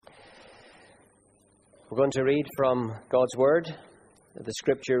We're going to read from God's Word. The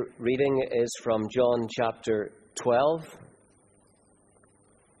scripture reading is from John chapter 12,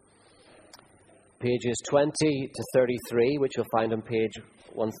 pages 20 to 33, which you'll find on page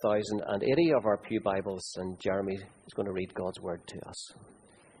 1080 of our Pew Bibles. And Jeremy is going to read God's Word to us.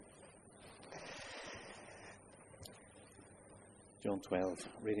 John 12,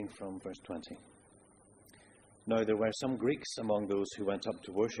 reading from verse 20. Now there were some Greeks among those who went up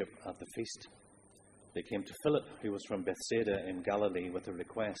to worship at the feast. They came to Philip, who was from Bethsaida in Galilee, with a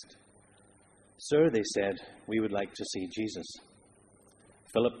request. Sir, they said, we would like to see Jesus.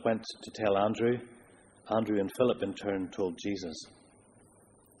 Philip went to tell Andrew. Andrew and Philip in turn told Jesus.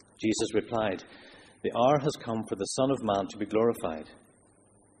 Jesus replied, the hour has come for the Son of Man to be glorified.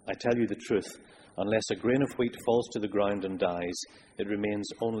 I tell you the truth, unless a grain of wheat falls to the ground and dies, it remains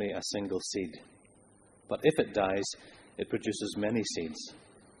only a single seed. But if it dies, it produces many seeds.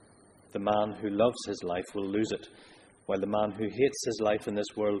 The man who loves his life will lose it, while the man who hates his life in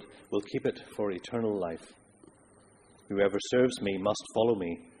this world will keep it for eternal life. Whoever serves me must follow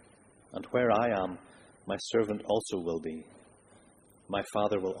me, and where I am, my servant also will be. My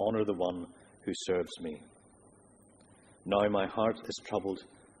Father will honor the one who serves me. Now my heart is troubled,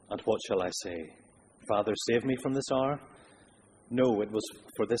 and what shall I say? Father, save me from this hour? No, it was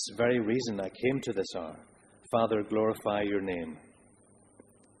for this very reason I came to this hour. Father, glorify your name.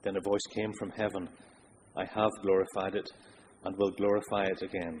 Then a voice came from heaven. I have glorified it and will glorify it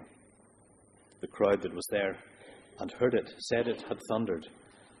again. The crowd that was there and heard it said it had thundered.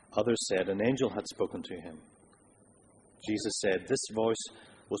 Others said an angel had spoken to him. Jesus said, this voice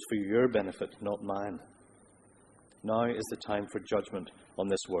was for your benefit, not mine. Now is the time for judgment on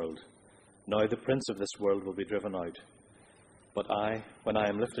this world. Now the prince of this world will be driven out. But I, when I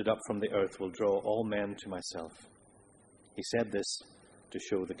am lifted up from the earth, will draw all men to myself. He said this to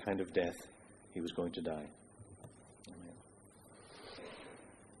show the kind of death he was going to die. Amen.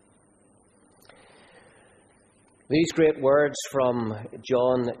 These great words from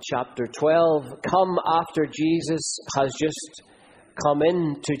John chapter 12 come after Jesus has just come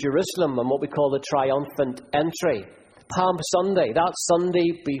into Jerusalem on what we call the triumphant entry. Palm Sunday, that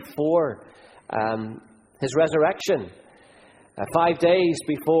Sunday before his resurrection. 5 days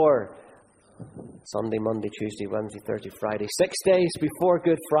before Sunday, Monday, Tuesday, Wednesday, Thursday, Friday. 6 days before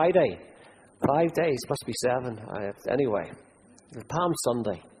Good Friday. 5 days, must be 7. Anyway, Palm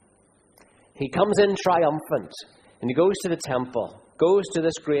Sunday. He comes in triumphant and he goes to the temple, goes to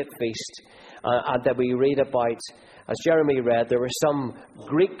this great feast that we read about. As Jeremy read, there were some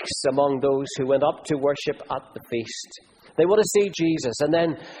Greeks among those who went up to worship at the feast. They want to see Jesus, and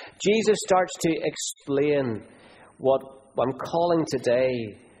then Jesus starts to explain what I'm calling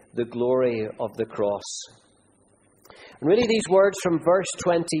today the glory of the cross. And really these words from verse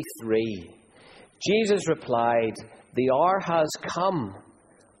 23. Jesus replied, the hour has come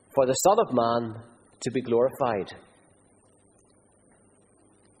for the Son of Man to be glorified.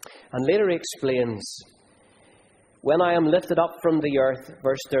 And later he explains, when I am lifted up from the earth,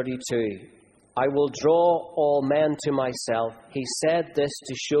 verse 32, I will draw all men to myself. He said this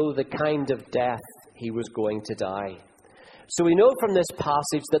to show the kind of death he was going to die. So we know from this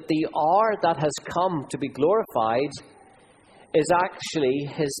passage that the hour that has come to be glorified is actually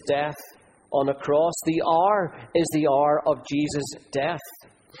his death on a cross. The hour is the hour of Jesus' death.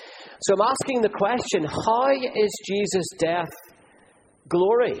 So I'm asking the question, how is Jesus' death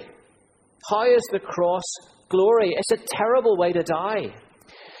glory? How is the cross glory? It's a terrible way to die.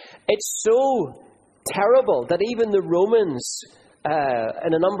 It's so terrible that even the Romans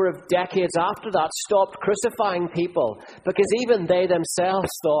in a number of decades after that, stopped crucifying people because even they themselves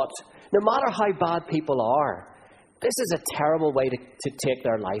thought, no matter how bad people are, this is a terrible way to take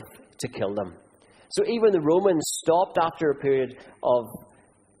their life, to kill them. So even the Romans stopped after a period of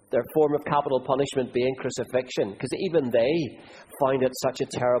their form of capital punishment being crucifixion, because even they found it such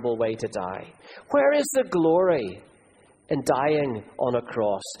a terrible way to die. Where is the glory in dying on a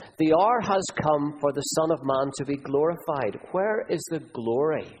cross? The hour has come for the Son of Man to be glorified. Where is the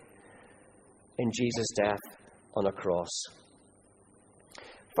glory in Jesus' death on a cross?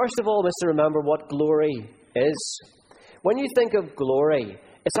 First of all, we must remember what glory is. When you think of glory,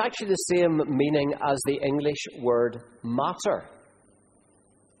 it's actually the same meaning as the English word matter.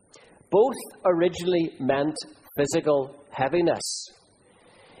 Both originally meant physical heaviness.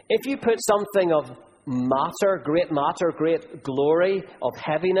 If you put something of matter, great glory, of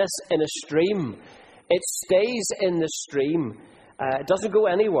heaviness in a stream, it stays in the stream. It doesn't go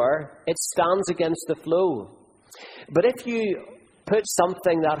anywhere. It stands against the flow. But if you put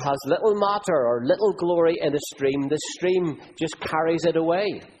something that has little matter or little glory in a stream, the stream just carries it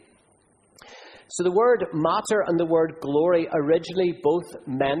away. So the word matter and the word glory originally both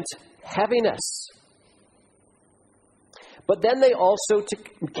meant heaviness. But then they also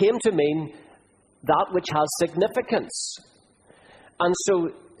came to mean that which has significance. And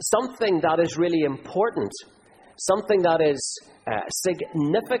so something that is really important, something that is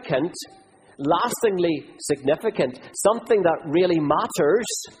significant, lastingly significant, something that really matters.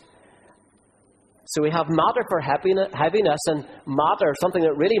 So we have matter for heaviness and matter, something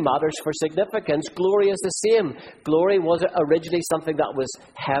that really matters, for significance. Glory is the same. Glory was originally something that was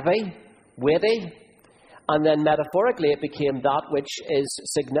heavy, weighty, and then metaphorically it became that which is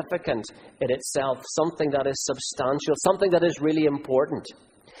significant in itself, something that is substantial, something that is really important.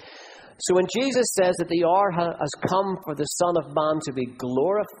 So when Jesus says that the hour has come for the Son of Man to be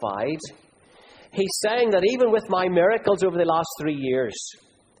glorified, he's saying that even with my miracles over the last 3 years,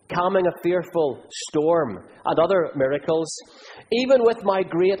 calming a fearful storm and other miracles, even with my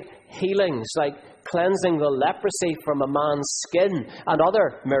great healings like cleansing the leprosy from a man's skin and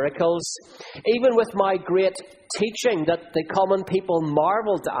other miracles, even with my great teaching that the common people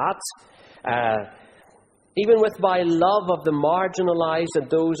marveled at, even with my love of the marginalized and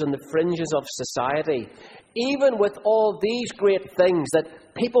those on the fringes of society, even with all these great things that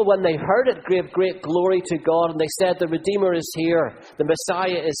people, when they heard it, gave great glory to God, and they said, the Redeemer is here, the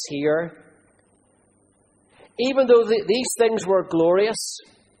Messiah is here. Even though these things were glorious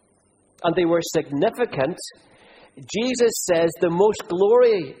and they were significant, Jesus says the most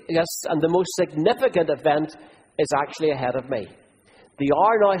glorious and the most significant event is actually ahead of me. The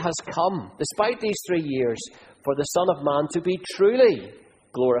hour now has come, despite these 3 years, for the Son of Man to be truly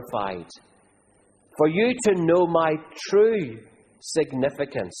glorified. For you to know my true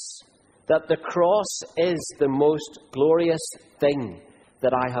significance, that the cross is the most glorious thing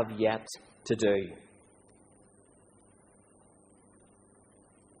that I have yet to do.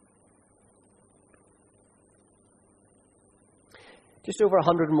 Just over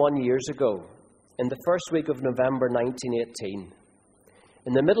 101 years ago, in the first week of November 1918,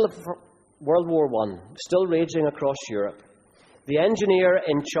 in the middle of World War I, still raging across Europe, the engineer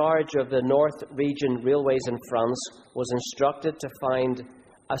in charge of the North Region Railways in France was instructed to find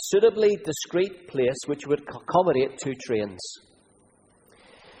a suitably discreet place which would accommodate 2 trains.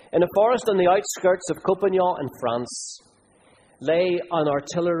 In a forest on the outskirts of Copignan in France lay an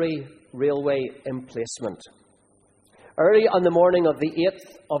artillery railway emplacement. Early on the morning of the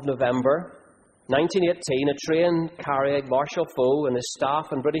 8th of November 1918, a train carrying Marshal Foch and his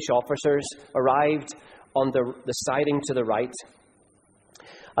staff and British officers arrived on the siding to the right.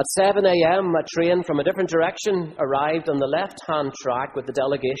 At 7 a.m, a train from a different direction arrived on the left-hand track with the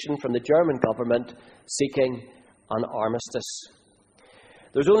delegation from the German government seeking an armistice.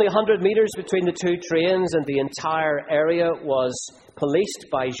 There was only 100 metres between the 2 trains, and the entire area was policed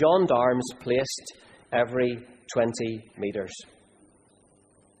by gendarmes placed every 20 metres.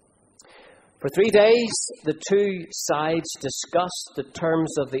 For 3 days, the 2 sides discussed the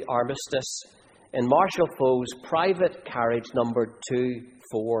terms of the armistice in Marshal Foch's private carriage numbered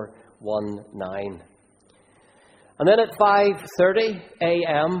 2419. And then at 5:30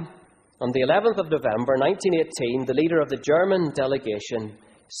 a.m. on the 11th of November 1918, the leader of the German delegation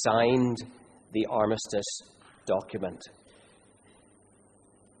signed the armistice document.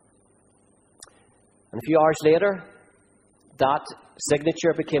 And a few hours later, that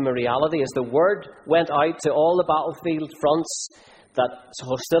signature became a reality as the word went out to all the battlefield fronts that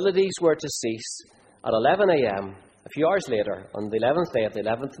hostilities were to cease at 11 a.m, a few hours later, on the 11th day of the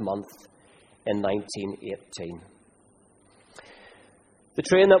 11th month in 1918. The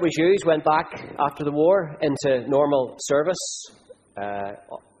train that was used went back after the war into normal service,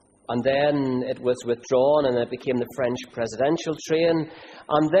 and then it was withdrawn and it became the French presidential train.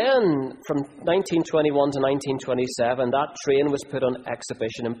 And then from 1921 to 1927, that train was put on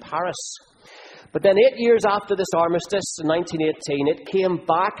exhibition in Paris. But then 8 years after this armistice, in 1918, it came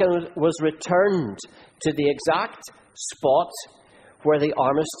back and was returned to the exact spot where the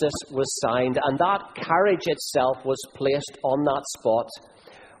armistice was signed. And that carriage itself was placed on that spot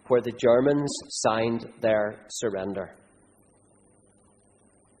where the Germans signed their surrender.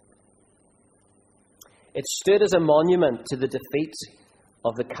 It stood as a monument to the defeat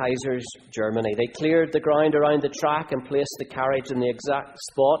of the Kaiser's Germany. They cleared the ground around the track and placed the carriage in the exact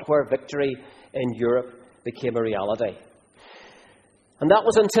spot where victory in Europe became a reality. And that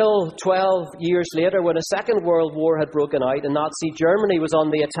was until 12 years later, when a Second World War had broken out and Nazi Germany was on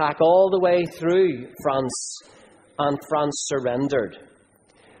the attack all the way through France, and France surrendered.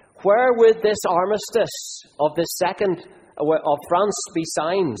 Where would this armistice of the second of France be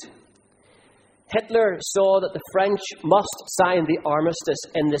signed? Hitler saw that the French must sign the armistice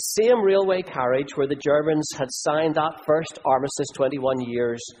in the same railway carriage where the Germans had signed that first armistice 21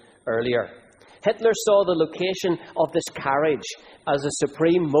 years earlier. Hitler saw the location of this carriage as a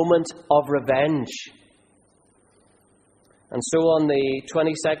supreme moment of revenge. And so on the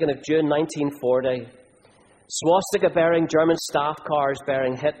 22nd of June 1940, swastika-bearing German staff cars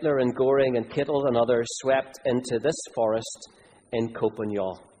bearing Hitler and Göring and Kittel and others swept into this forest in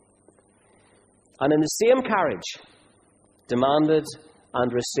Copagnon. And in the same carriage, demanded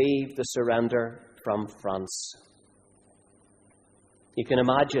and received the surrender from France. You can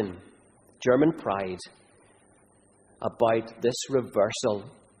imagine German pride about this reversal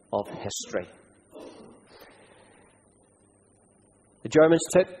of history. The Germans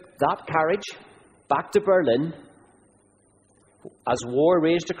took that carriage back to Berlin as war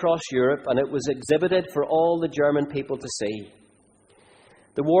raged across Europe, and it was exhibited for all the German people to see.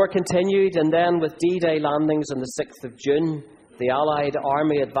 The war continued, and then with D-Day landings on the 6th of June, the Allied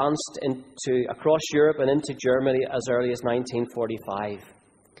army advanced across Europe and into Germany as early as 1945.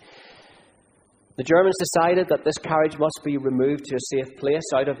 The Germans decided that this carriage must be removed to a safe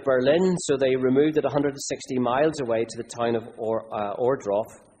place out of Berlin, so they removed it 160 miles away to the town of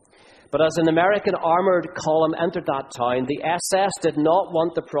Ohrdruf. But as an American armoured column entered that town, the SS did not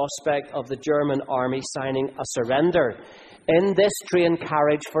want the prospect of the German army signing a surrender in this train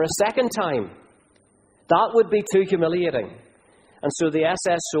carriage for a second time. That would be too humiliating. And so the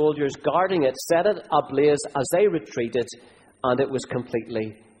SS soldiers guarding it set it ablaze as they retreated, and it was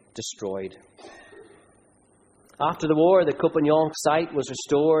completely destroyed. After the war, the Copagnon site was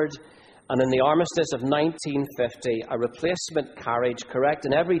restored, and in the armistice of 1950, a replacement carriage, correct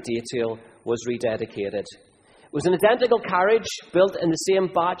in every detail, was rededicated. It was an identical carriage built in the same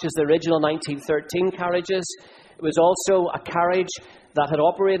batch as the original 1913 carriages. It was also a carriage that had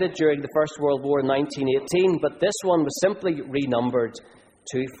operated during the First World War in 1918, but this one was simply renumbered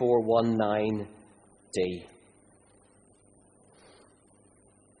 2419D.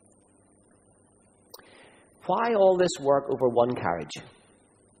 Why all this work over one carriage?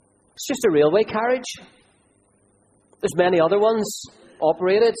 It's just a railway carriage. There's many other ones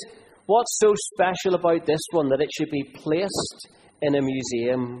operated. What's so special about this one that it should be placed in a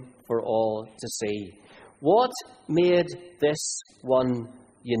museum for all to see? What made this one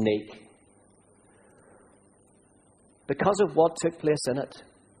unique? Because of what took place in it.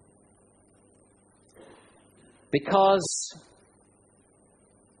 Because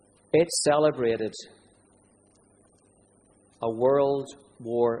it celebrated a World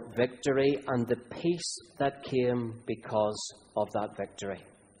War victory and the peace that came because of that victory.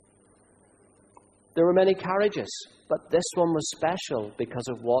 There were many carriages, but this one was special because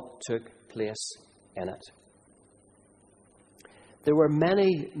of what took place in it. There were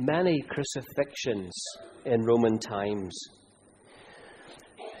many, many crucifixions in Roman times.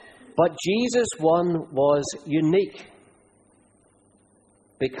 But Jesus' one was unique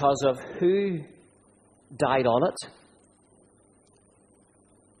because of who died on it,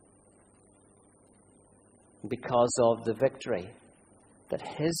 because of the victory that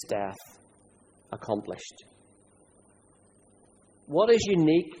his death accomplished. What is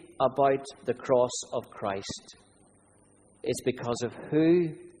unique about the cross of Christ is because of who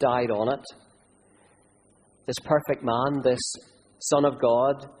died on it. This perfect man, this Son of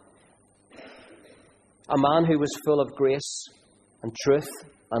God, a man who was full of grace and truth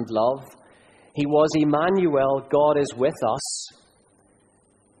and love. He was Emmanuel, God is with us.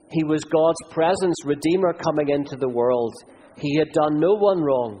 He was God's presence, Redeemer coming into the world. He had done no one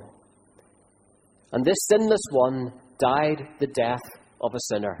wrong. And this sinless one died the death of a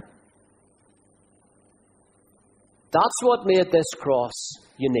sinner. That's what made this cross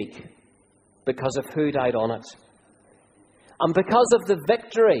unique, because of who died on it. And because of the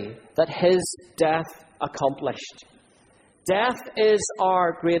victory that his death accomplished. Death is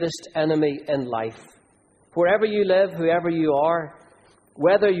our greatest enemy in life. Wherever you live, whoever you are,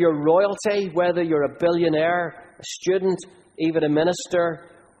 whether you're royalty, whether you're a billionaire, a student, even a minister,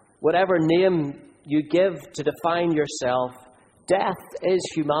 whatever name you give to define yourself, death is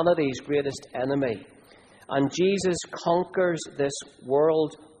humanity's greatest enemy. And Jesus conquers this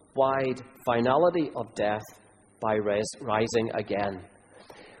worldwide finality of death by rising again.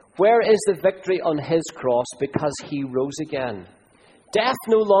 Where is the victory on his cross? Because he rose again. Death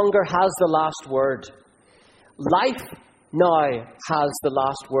no longer has the last word. Life now has the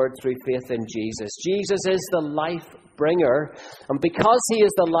last word through faith in Jesus. Jesus is the life bringer, and because he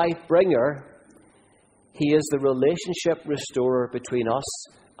is the life bringer, he is the relationship restorer between us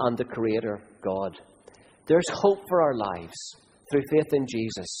and the Creator God. There's hope for our lives through faith in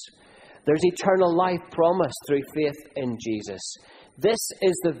Jesus. There's eternal life promised through faith in Jesus. This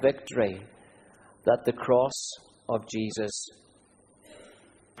is the victory that the cross of Jesus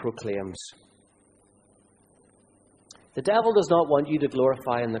proclaims. The devil does not want you to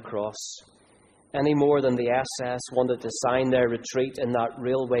glorify in the cross any more than the SS wanted to sign their retreat in that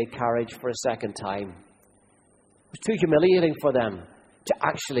railway carriage for a second time. It was too humiliating for them to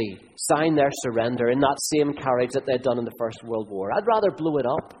actually sign their surrender in that same carriage that they'd done in the First World War. I'd rather blow it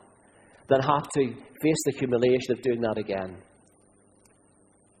up than have to face the humiliation of doing that again.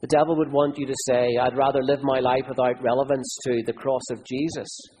 The devil would want you to say, I'd rather live my life without relevance to the cross of Jesus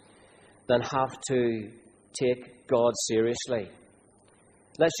than have to take God seriously.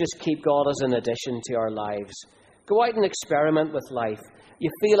 Let's just keep God as an addition to our lives. Go out and experiment with life. You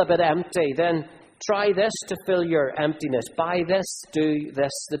feel a bit empty, then try this to fill your emptiness. Buy this, do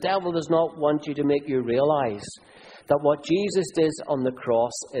this. The devil does not want you to make you realize that what Jesus did on the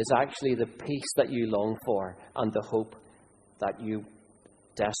cross is actually the peace that you long for and the hope that you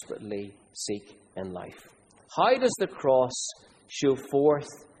desperately seek in life. How does the cross show forth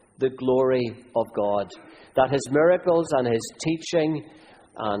the glory of God? That his miracles and his teaching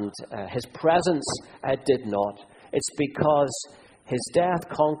and his presence did not. It's because his death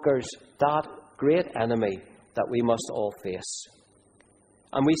conquers that great enemy that we must all face.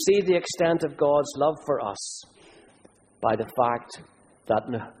 And we see the extent of God's love for us by the fact that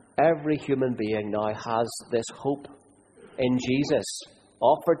every human being now has this hope in Jesus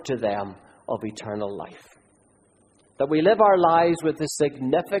offered to them of eternal life. That we live our lives with the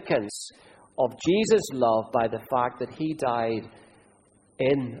significance of Jesus' love by the fact that he died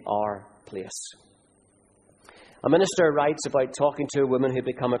in our place. A minister writes about talking to a woman who had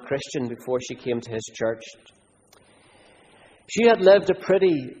become a Christian before she came to his church. She had lived a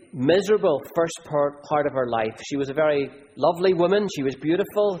pretty miserable first part of her life. She was a very lovely woman. She was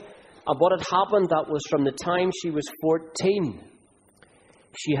beautiful. And what had happened, that was from the time she was 14,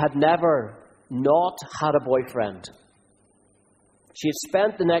 she had never not had a boyfriend. She had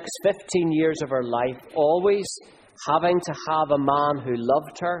spent the next 15 years of her life always having to have a man who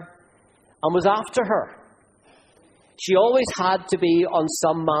loved her and was after her. She always had to be on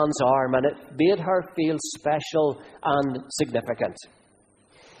some man's arm, and it made her feel special and significant.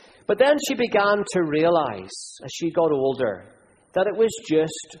 But then she began to realize, as she got older, that it was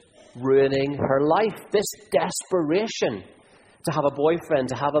just ruining her life. This desperation to have a boyfriend,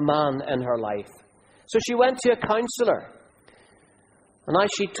 to have a man in her life. So she went to a counsellor. And as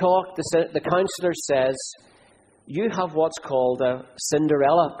she talked, the counsellor says, you have what's called a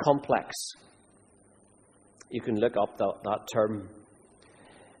Cinderella complex. You can look up that term.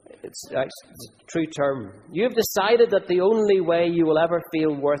 It's a true term. You've decided that the only way you will ever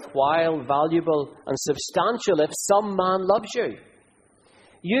feel worthwhile, valuable, and substantial if some man loves you.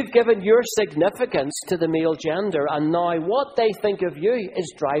 You've given your significance to the male gender, and now what they think of you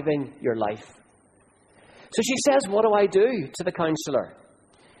is driving your life. So she says, what do I do, to the counsellor?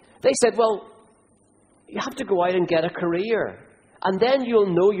 They said, well, you have to go out and get a career, and then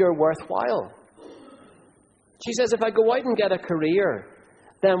you'll know you're worthwhile. She says, if I go out and get a career,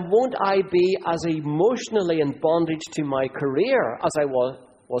 then won't I be as emotionally in bondage to my career as I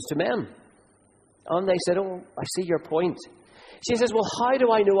was to men? And they said, oh, I see your point. She says, well, how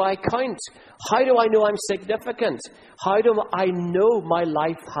do I know I count? How do I know I'm significant? How do I know my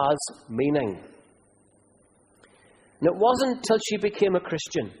life has meaning? And it wasn't until she became a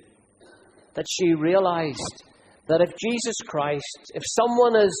Christian that she realized that if Jesus Christ, if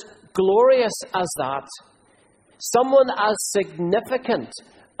someone as glorious as that, someone as significant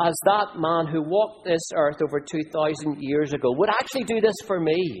as that man who walked this earth over 2,000 years ago would actually do this for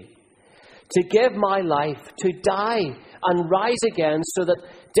me, to give my life, to die and rise again so that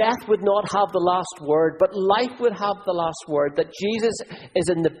death would not have the last word, but life would have the last word, that Jesus is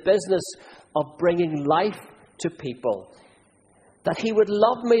in the business of bringing life to people, that he would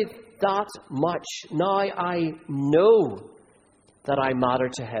love me that much. Now I know that I matter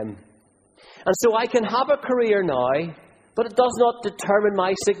to him. And so I can have a career now, but it does not determine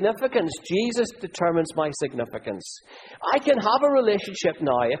my significance. Jesus determines my significance. I can have a relationship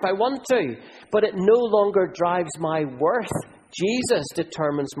now if I want to, but it no longer drives my worth. Jesus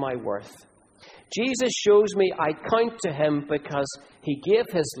determines my worth. Jesus shows me I count to him because he gave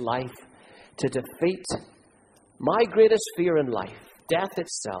his life to defeat my greatest fear in life, death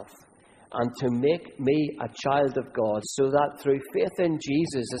itself, and to make me a child of God, so that through faith in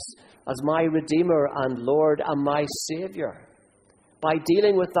Jesus as my Redeemer and Lord and my Saviour, by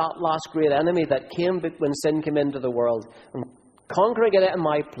dealing with that last great enemy that came when sin came into the world and conquering it in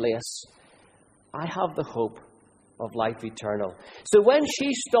my place, I have the hope of life eternal. So when she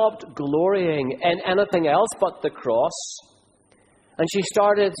stopped glorying in anything else but the cross, and she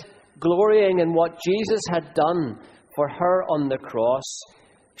started glorying in what Jesus had done for her on the cross,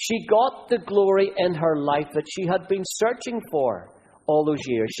 she got the glory in her life that she had been searching for all those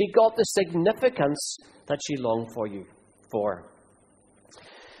years. She got the significance that she longed for.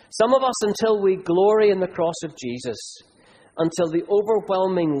 Some of us, until we glory in the cross of Jesus, until the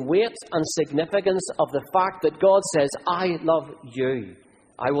overwhelming weight and significance of the fact that God says, I love you,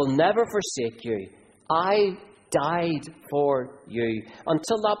 I will never forsake you, I died for you,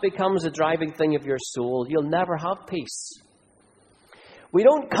 until that becomes a driving thing of your soul, you'll never have peace. We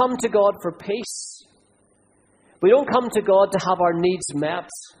don't come to God for peace. We don't come to God to have our needs met.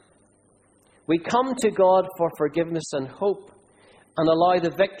 We come to God for forgiveness and hope, and allow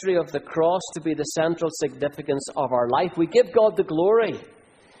the victory of the cross to be the central significance of our life. We give God the glory,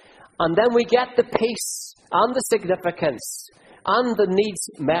 and then we get the peace and the significance and the needs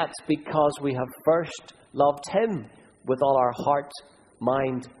met because we have first loved Him with all our heart,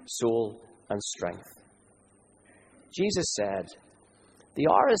 mind, soul, and strength. Jesus said, the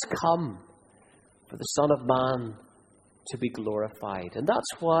hour has come for the Son of Man to be glorified. And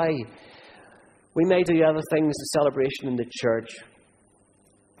that's why we may do other things, the celebration in the church,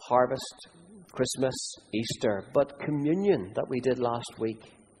 harvest, Christmas, Easter, but communion that we did last week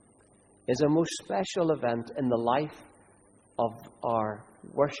is a most special event in the life of our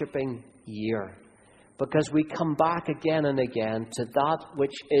worshipping year, because we come back again and again to that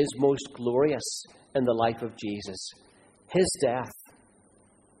which is most glorious in the life of Jesus, His death,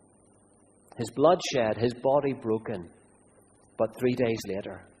 His blood shed, His body broken, but 3 days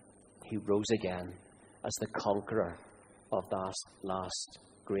later He rose again as the conqueror of that last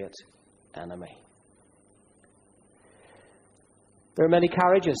great enemy. There are many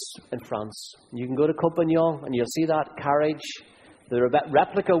carriages in France. You can go to Compagnon and you'll see that carriage, the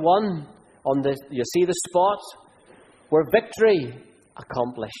replica one, you'll see the spot where victory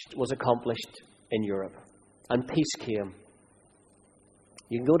was accomplished in Europe and peace came.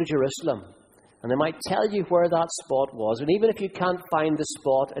 You can go to Jerusalem and they might tell you where that spot was. And even if you can't find the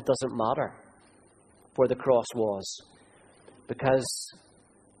spot, it doesn't matter where the cross was, because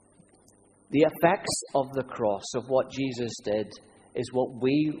the effects of the cross, of what Jesus did, is what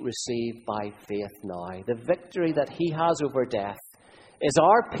we receive by faith now. The victory that He has over death is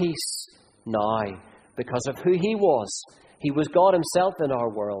our peace now because of who He was. He was God Himself in our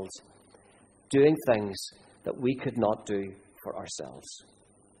world, doing things that we could not do for ourselves.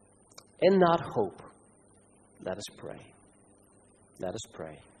 In that hope, let us pray. Let us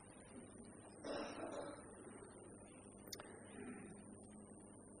pray.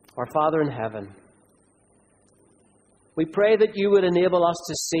 Our Father in heaven, we pray that You would enable us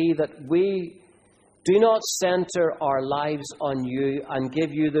to see that we do not center our lives on You and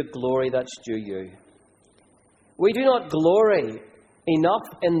give You the glory that's due You. We do not glory enough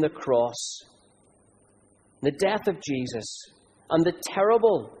in the cross, the death of Jesus, and the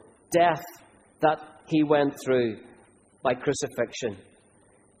terrible death that He went through by crucifixion.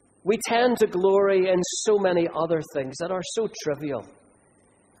 We tend to glory in so many other things that are so trivial,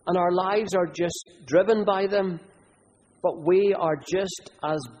 and our lives are just driven by them, but we are just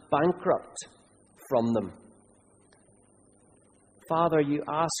as bankrupt from them. Father, You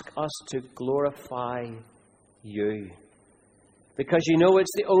ask us to glorify You, because You know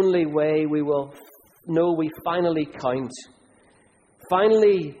it's the only way we will know we finally count,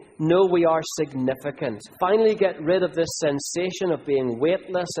 finally know we are significant, finally get rid of this sensation of being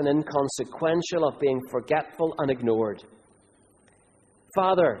weightless and inconsequential, of being forgetful and ignored.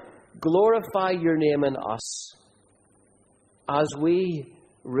 Father, glorify Your name in us as we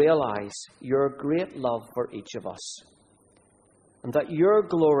realize Your great love for each of us, and that Your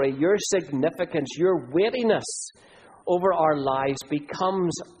glory, Your significance, Your weightiness over our lives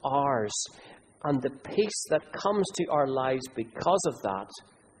becomes ours, and the peace that comes to our lives because of that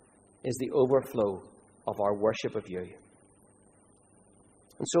is the overflow of our worship of You.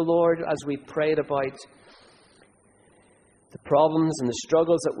 And so, Lord, as we prayed about the problems and the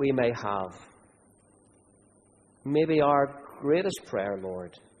struggles that we may have, maybe our greatest prayer,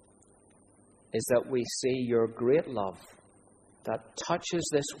 Lord, is that we see Your great love that touches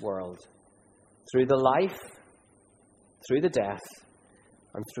this world through the life, through the death,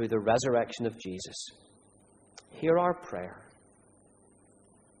 and through the resurrection of Jesus. Hear our prayer.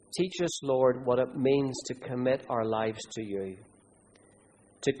 Teach us, Lord, what it means to commit our lives to You,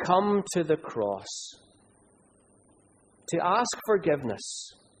 to come to the cross, to ask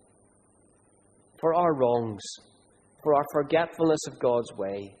forgiveness for our wrongs, for our forgetfulness of God's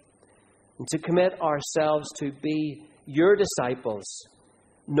way. and to commit ourselves to be your disciples,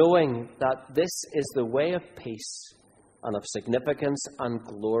 knowing that this is the way of peace and of significance and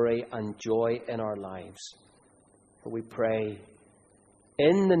glory and joy in our lives. For we pray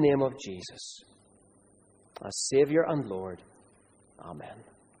in the name of Jesus, as Saviour and Lord. Amen.